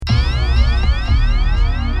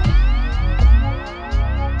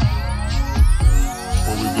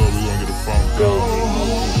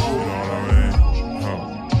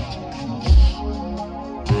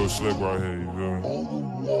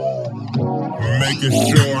making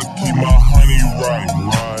sure I keep my honey right,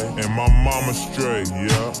 and my mama straight,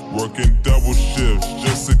 yeah. Working double shifts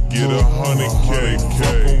just to get 100K.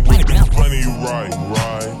 Fucking with the plenty right,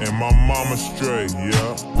 and my mama straight,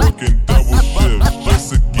 yeah. Working double shifts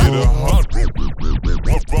just to get 100.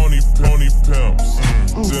 Brony pimps,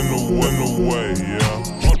 in the way, yeah.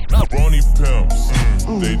 Brony pimps,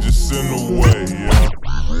 they just in the way, yeah.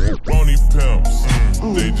 Brony pimps,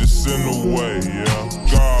 they just in the way, yeah.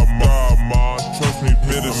 God, ma, trust me,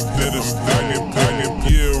 hit a stack it,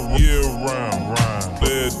 year round,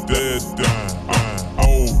 dead,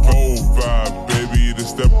 old vibe, baby,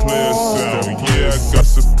 this that player sound, yeah, I got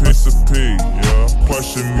some piece of P, yeah.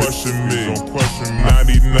 Question me, don't question me,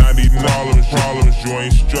 90 problems, you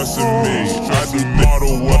ain't stressing me, I do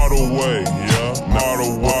model way, yeah,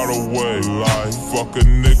 model way, like, fuck a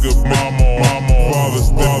nigga, mama,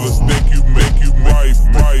 fathers, think you make you right,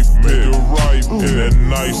 make it right, in that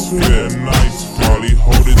nice fit, probably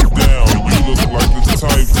hold it down, you look like the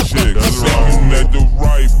type chick, that's right, you make the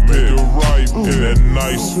right, in that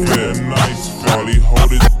nice fit, probably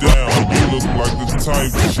hold it down, you look like the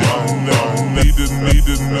type chick, need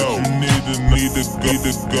to know, need to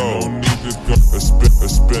go,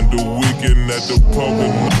 spend the weekend at the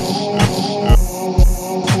Pocono.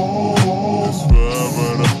 It's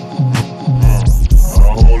forever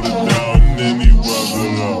I'll hold it down any weather.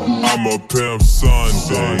 I'm a pimp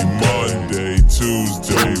Sunday, Monday,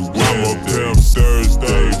 Tuesday, I'm a pimp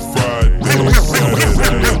Thursday, Friday,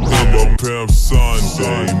 Saturday. I'm a pimp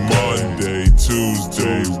Sunday, Monday,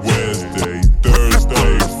 Tuesday, Wednesday,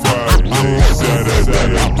 Thursday, Friday,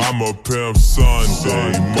 Saturday. I'm a pimp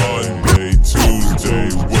Sunday, Monday, Tuesday,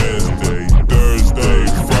 Wednesday, Thursday,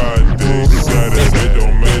 Friday, Saturday.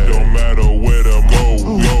 It don't matter where to go,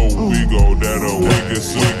 we go that away.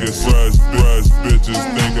 Fresh bitches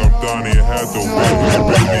think I'm Donnie Hathaway.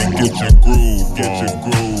 Baby, get your groove,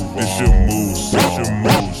 it's your moves,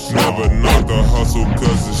 never knock the hustle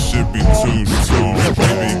cause it should be too soon.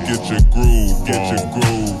 Baby, get your groove,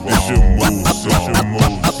 it's your moves,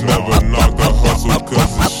 never knock the hustle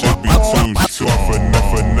cause it should be too soon.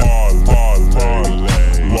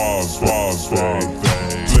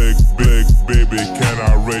 Big, baby, can I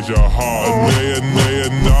raise your heart? Day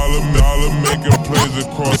dollar making plays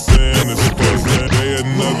across the interstate. Day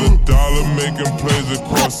another dollar making plays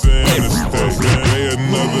across the interstate. Day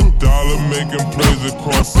another dollar making plays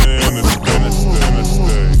across the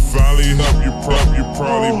interstate. Finally up, you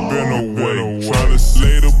probably been away. Try to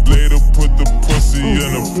later put the pussy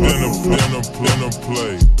in a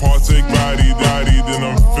play. Partake body, then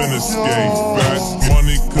I'm finna skate. Back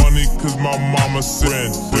money, cause my mama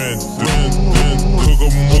said rent. Cook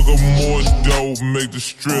 'em more dope, make the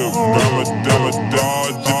strip. I'm a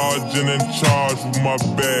dodging in charge with my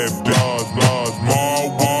bad dodge.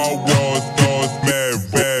 Walls, bad.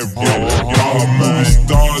 Movie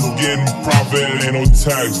stars getting profit, ain't no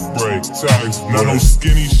tax break. No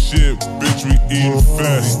skinny shit, bitch, we eating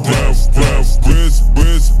fast. Brown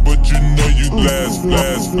grits, but you know you last.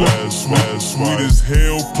 Sweet as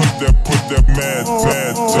hell, put that mad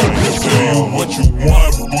tell you what you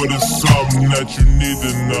want, but it's something that you need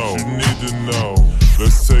to know.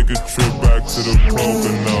 Let's take a trip back to the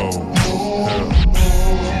Pocono.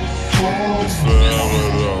 Yeah.